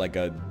also like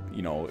a,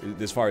 you know,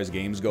 as far as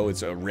games go,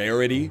 it's a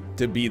rarity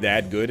to be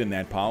that good and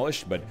that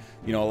polished. But,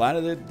 you know, a lot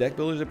of the deck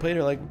builders I played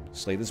are like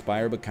Slay the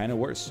Spire, but kind of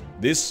worse.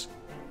 This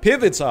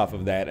pivots off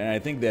of that, and I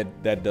think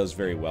that does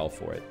very well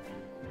for it.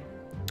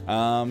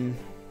 An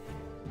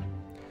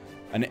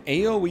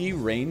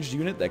AoE ranged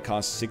unit that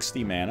costs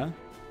 60 mana.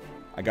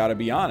 I gotta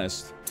be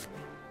honest,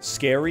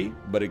 scary,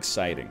 but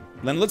exciting.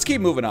 Then let's keep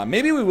moving on.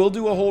 Maybe we will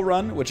do a whole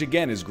run, which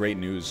again is great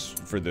news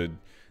for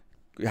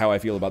how I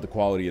feel about the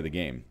quality of the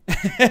game.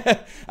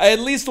 I at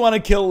least want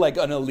to kill like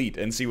an elite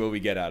and see what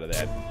we get out of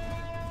that.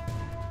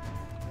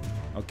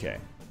 Okay.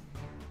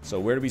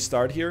 So where do we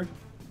start here?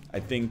 I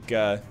think,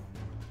 I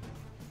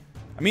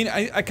mean,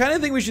 I kind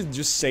of think we should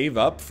just save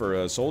up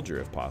for a soldier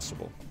if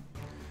possible.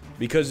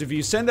 Because if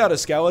you send out a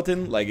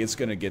skeleton, like, it's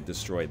gonna get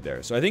destroyed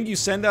there. So I think you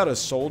send out a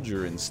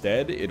soldier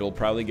instead, it'll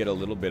probably get a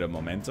little bit of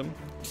momentum.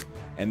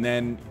 And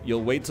then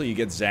you'll wait till you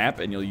get zap,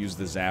 and you'll use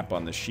the zap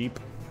on the sheep.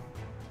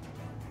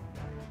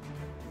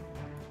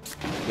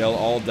 They'll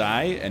all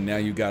die, and now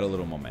you got a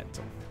little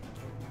momentum.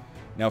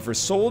 Now for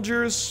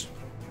soldiers,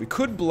 we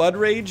could Blood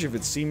Rage if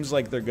it seems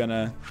like they're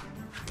gonna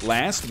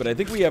last, but I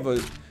think we have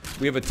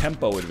a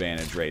tempo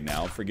advantage right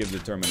now. Forgive the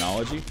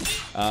terminology.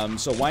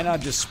 So why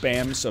not just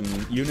spam some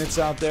units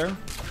out there?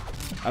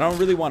 I don't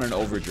really want an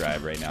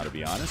overdrive right now, to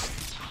be honest.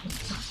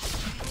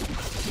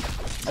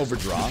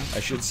 Overdraw, I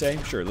should say.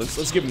 Sure,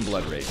 let's give him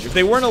Blood Rage. If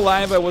they weren't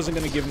alive, I wasn't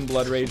going to give him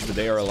Blood Rage, but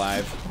they are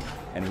alive,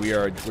 and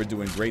we're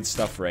doing great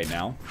stuff right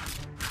now.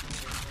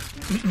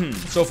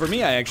 So for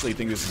me, I actually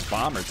think this is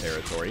bomber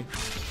territory.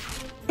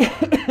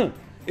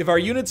 If our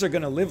units are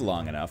going to live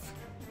long enough,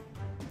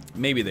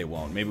 maybe they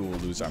won't. Maybe we'll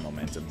lose our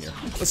momentum here.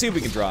 Let's see if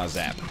we can draw a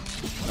zap.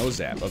 No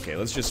zap. Okay,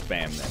 let's just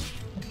spam them.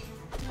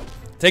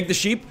 Take the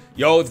sheep.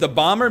 Yo, if the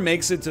bomber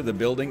makes it to the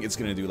building, it's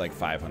going to do like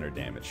 500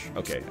 damage.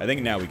 Okay, I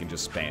think now we can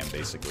just spam,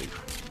 basically.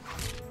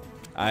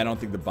 I don't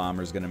think the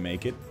bomber's going to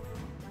make it.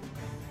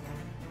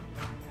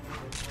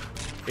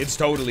 It's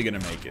totally going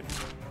to make it.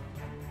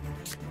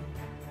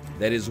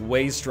 That is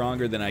way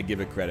stronger than I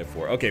give it credit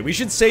for. Okay, we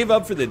should save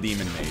up for the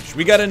Demon Mage.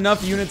 We got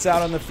enough units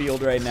out on the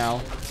field right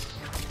now.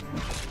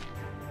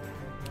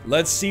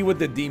 Let's see what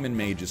the Demon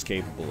Mage is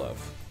capable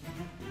of.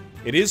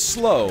 It is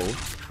slow.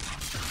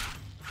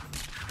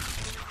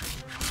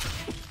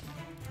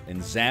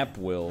 And Zap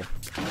will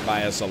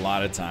buy us a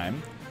lot of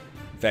time.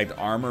 In fact,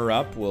 Armor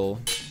Up will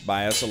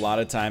buy us a lot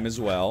of time as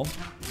well.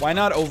 Why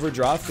not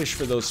overdraw, fish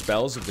for those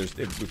spells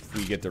if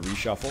we get to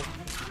reshuffle?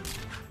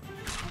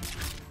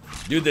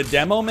 Dude, the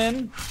demo,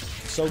 man,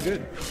 so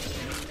good.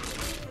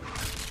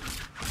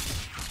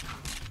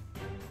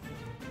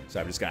 So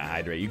I'm just gonna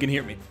hydrate. You can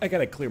hear me. I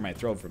gotta clear my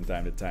throat from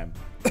time to time.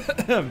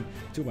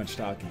 Too much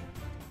talking.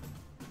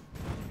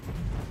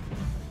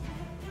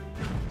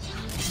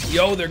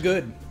 Yo, they're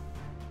good.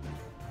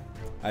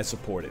 I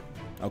support it.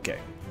 Okay.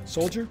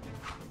 Soldier.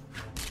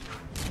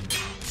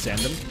 Send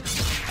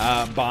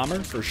them.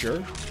 Bomber, for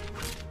sure.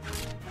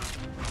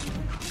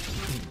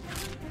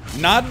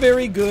 Not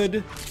very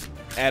good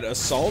at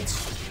assault,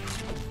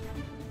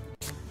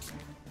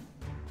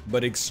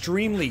 but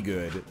extremely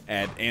good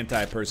at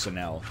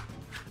anti-personnel.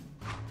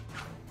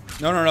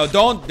 No,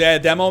 don't,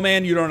 Demo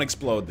Man, you don't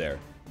explode there.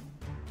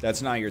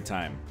 That's not your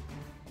time.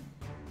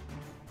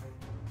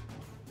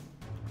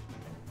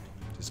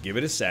 Just give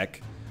it a sec.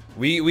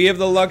 We have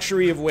the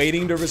luxury of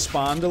waiting to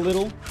respond a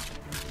little.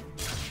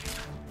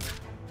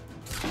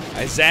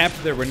 I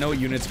zapped, there were no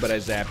units, but I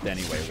zapped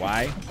anyway.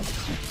 Why?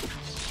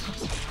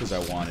 Because I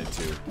wanted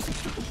to.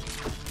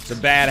 It's a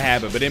bad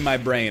habit, but in my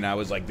brain, I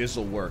was like,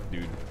 this'll work,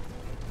 dude.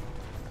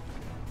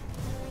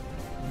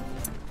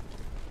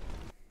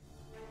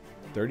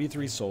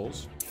 $33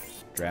 souls.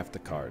 Draft a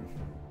card.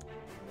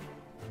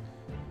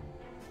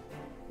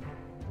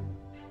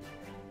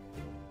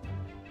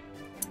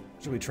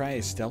 Should we try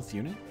a stealth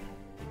unit?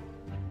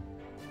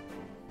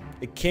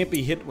 It can't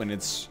be hit when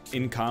it's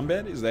in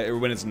combat, is that, or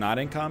when it's not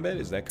in combat,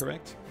 is that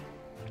correct?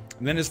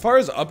 And then as far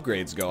as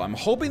upgrades go, I'm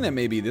hoping that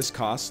maybe this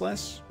costs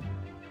less.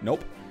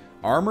 Nope.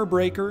 Armor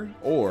Breaker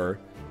or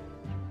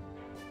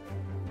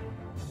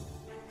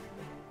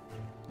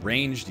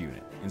ranged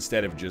unit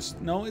instead of just,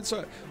 no, it's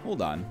a,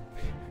 hold on.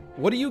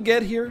 What do you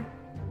get here?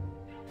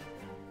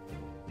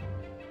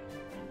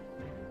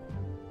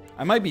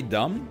 I might be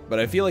dumb, but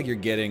I feel like you're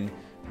getting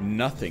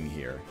nothing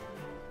here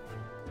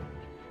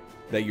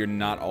that you're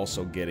not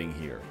also getting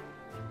here.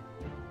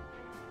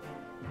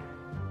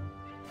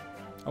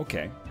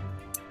 Okay.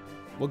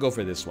 We'll go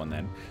for this one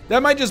then.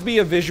 That might just be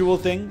a visual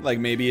thing. Like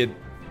maybe it...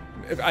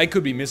 I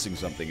could be missing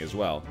something as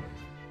well,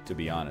 to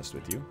be honest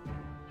with you.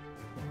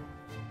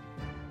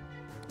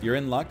 You're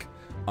in luck.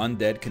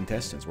 Undead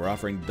contestants. We're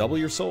offering double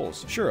your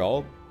souls. Sure,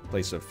 I'll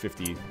place a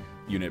 50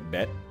 unit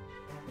bet.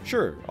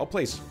 Sure, I'll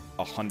place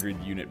a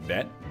 100 unit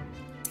bet.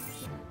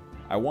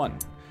 I won.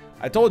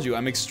 I told you,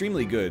 I'm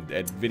extremely good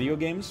at video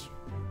games.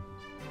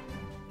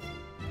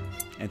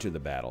 Enter the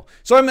battle.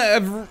 So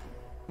I've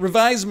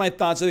revised my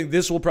thoughts. I think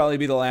this will probably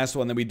be the last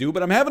one that we do,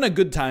 but I'm having a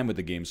good time with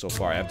the game so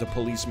far. I have to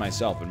police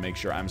myself and make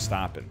sure I'm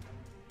stopping.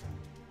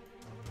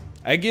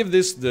 I give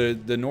this the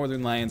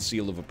Northernlion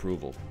seal of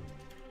approval.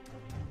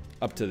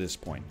 Up to this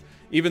point.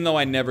 Even though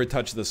I never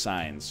touch the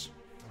signs.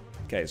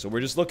 Okay, so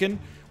we're just looking.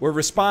 We're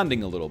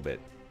responding a little bit.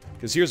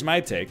 Because here's my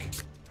take.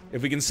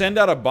 If we can send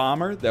out a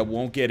bomber that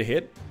won't get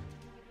hit,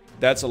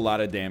 that's a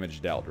lot of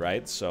damage dealt,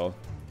 right? So,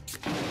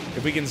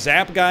 if we can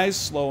zap guys,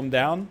 slow them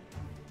down,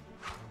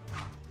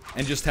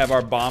 and just have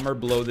our bomber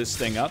blow this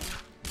thing up,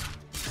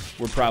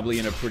 we're probably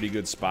in a pretty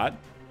good spot.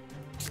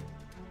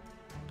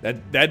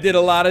 That did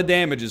a lot of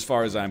damage as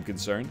far as I'm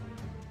concerned.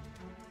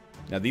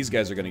 Now these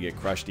guys are going to get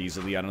crushed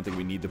easily. I don't think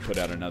we need to put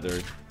out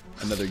another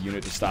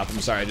unit to stop them.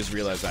 Sorry, I just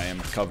realized I am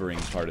covering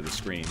part of the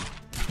screen.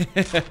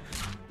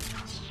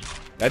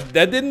 That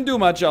didn't do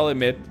much, I'll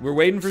admit. We're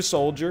waiting for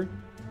Soldier.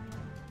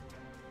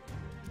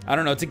 I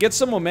don't know. To get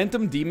some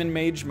momentum, Demon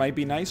Mage might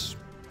be nice.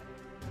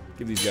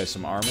 Give these guys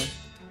some armor.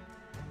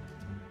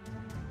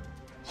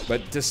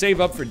 But to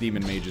save up for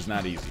Demon Mage is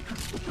not easy.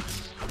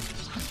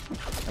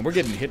 And we're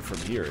getting hit from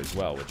here as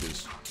well, which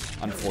is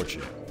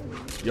unfortunate.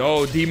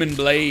 Yo, Demon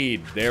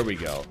Blade. There we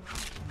go.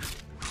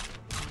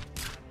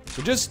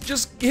 So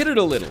just hit it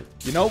a little.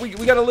 You know, we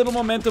got a little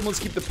momentum. Let's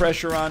keep the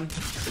pressure on.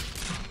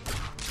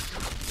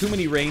 Too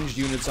many ranged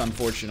units,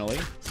 unfortunately.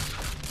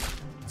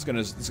 It's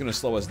gonna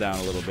slow us down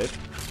a little bit.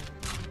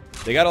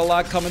 They got a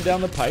lot coming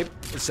down the pipe.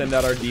 Let's send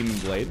out our Demon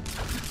Blade.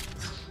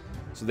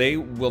 So they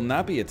will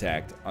not be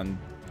attacked.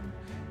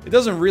 It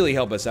doesn't really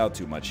help us out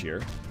too much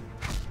here.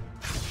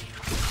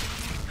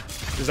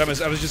 Because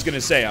I was just gonna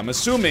say, I'm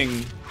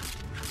assuming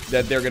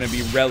that they're gonna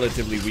be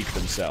relatively weak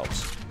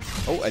themselves.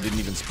 Oh, I didn't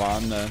even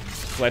spawn the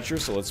Fletcher,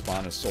 so let's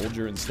spawn a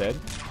soldier instead.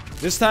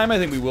 This time I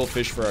think we will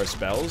fish for our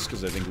spells,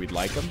 because I think we'd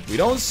like them. We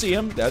don't see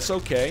them, that's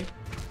okay.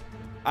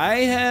 I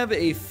have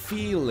a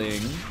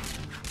feeling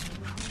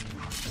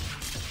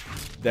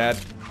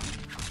that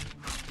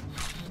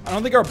I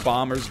don't think our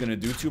bomber's gonna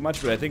do too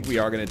much, but I think we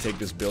are gonna take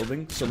this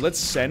building. So let's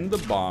send the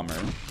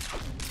bomber.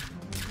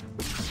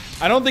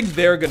 I don't think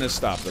they're gonna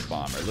stop the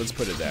bomber. Let's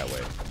put it that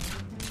way.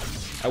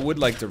 I would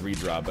like to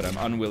redraw, but I'm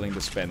unwilling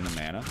to spend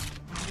the mana.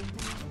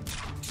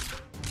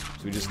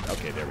 So we just,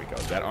 okay, there we go.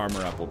 That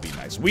armor up will be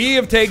nice. We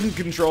have taken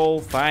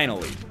control,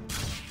 finally.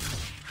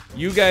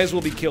 You guys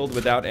will be killed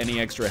without any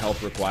extra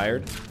help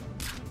required.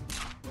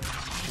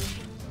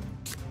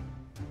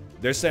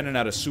 They're sending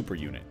out a super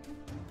unit.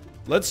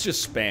 Let's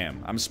just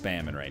spam. I'm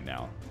spamming right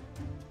now.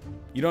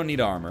 You don't need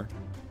armor.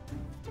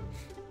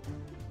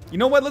 You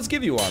know what? Let's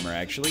give you armor,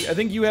 actually. I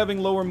think you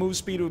having lower move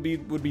speed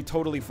would be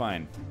totally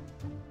fine.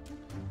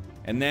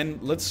 And then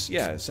let's,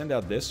 yeah, send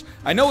out this.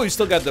 I know we've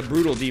still got the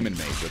brutal demon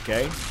mage,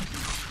 okay?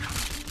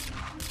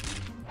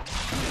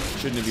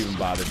 Shouldn't have even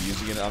bothered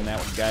using it on that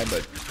one guy, but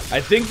I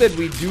think that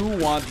we do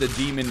want the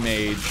demon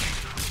mage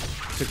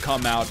to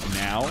come out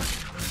now.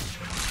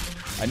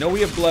 I know we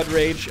have blood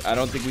rage. I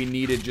don't think we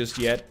need it just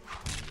yet.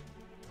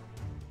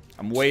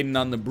 I'm waiting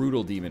on the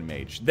brutal demon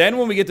mage. Then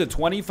when we get to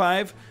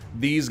 25,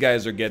 these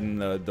guys are getting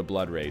the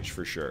blood rage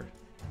for sure.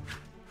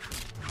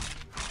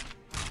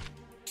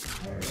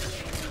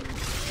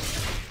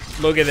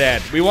 Look at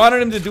that. We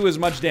wanted him to do as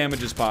much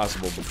damage as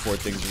possible before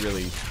things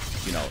really,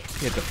 you know,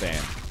 hit the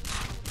fan.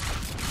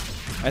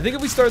 I think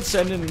if we start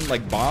sending,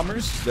 like,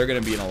 bombers, they're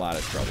gonna be in a lot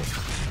of trouble.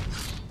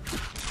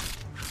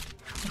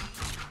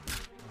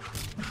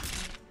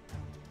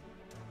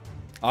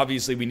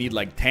 Obviously, we need,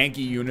 like,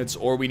 tanky units,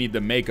 or we need to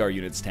make our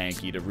units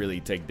tanky to really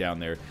take down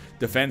their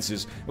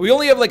defenses. We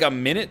only have, like, a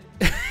minute.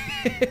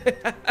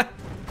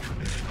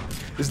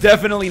 It's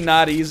definitely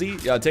not easy.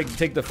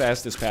 Take the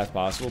fastest path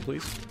possible,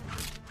 please.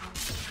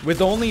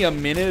 With only a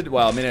minute,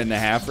 well, a minute and a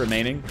half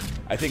remaining,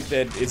 I think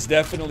that it's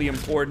definitely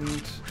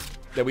important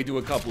that we do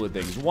a couple of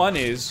things. One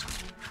is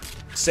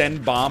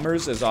send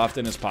bombers as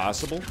often as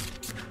possible.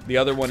 The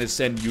other one is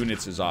send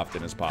units as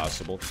often as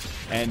possible.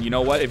 And you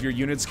know what? If your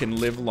units can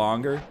live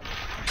longer,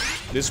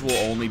 this will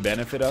only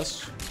benefit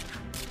us.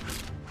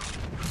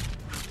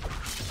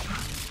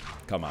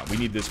 Come on, we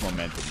need this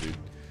momentum, dude.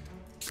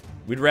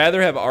 We'd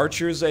rather have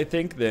archers, I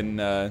think, than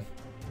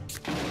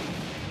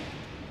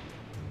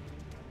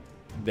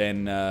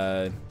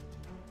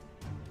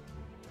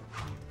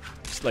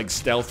like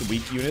stealth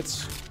weak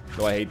units.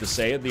 Though I hate to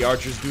say it, the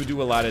archers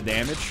do a lot of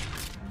damage.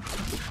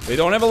 They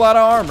don't have a lot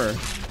of armor.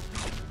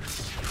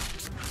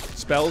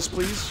 Spells,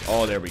 please.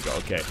 Oh, there we go.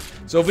 Okay.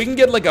 So if we can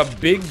get like a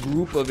big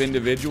group of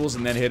individuals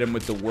and then hit them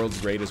with the world's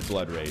greatest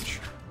blood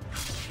rage.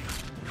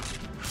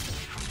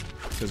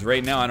 Because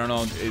right now, I don't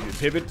know.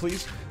 Pivot,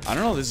 please. I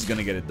don't know if this is going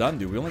to get it done,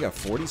 dude. We only got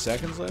 40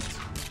 seconds left.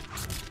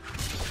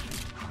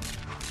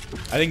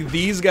 I think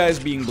these guys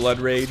being blood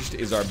raged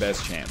is our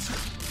best chance.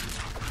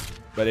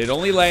 But it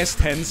only lasts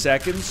 10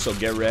 seconds, so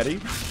get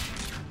ready.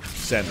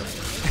 Send them.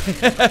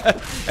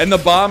 And the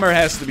bomber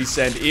has to be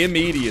sent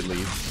immediately.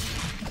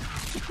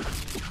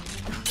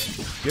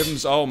 Give him...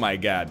 Oh my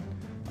god.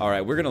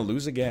 Alright, we're gonna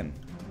lose again.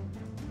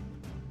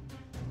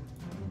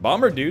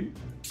 Bomber, dude.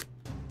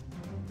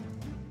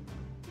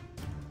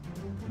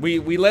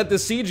 We let the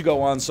siege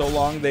go on so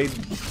long, a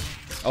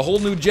whole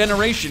new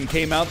generation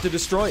came out to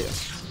destroy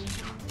us.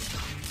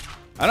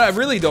 I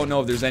really don't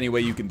know if there's any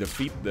way you can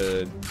defeat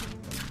the...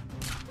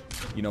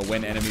 You know,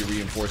 when enemy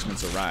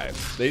reinforcements arrive.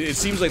 It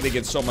seems like they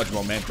get so much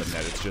momentum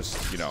that it's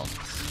just, you know,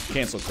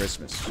 cancel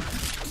Christmas.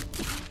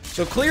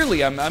 So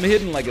clearly, I'm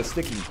hitting like a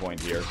sticking point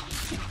here.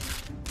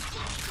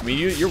 I mean,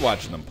 you're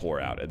watching them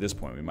pour out. At this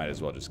point, we might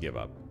as well just give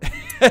up.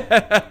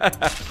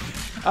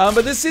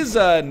 But this is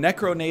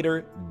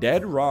Necronator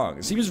Dead Wrong.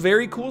 It seems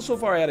very cool so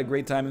far. I had a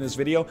great time in this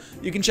video.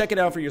 You can check it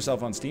out for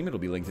yourself on Steam. It'll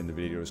be linked in the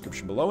video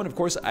description below. And of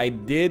course, I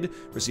did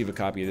receive a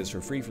copy of this for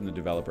free from the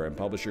developer and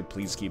publisher.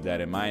 Please keep that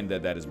in mind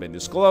that that has been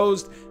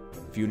disclosed.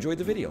 If you enjoyed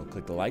the video,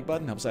 click the like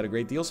button. Helps out a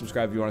great deal.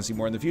 Subscribe if you want to see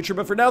more in the future.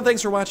 But for now,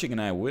 thanks for watching,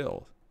 and I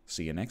will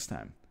see you next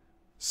time.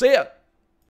 See ya!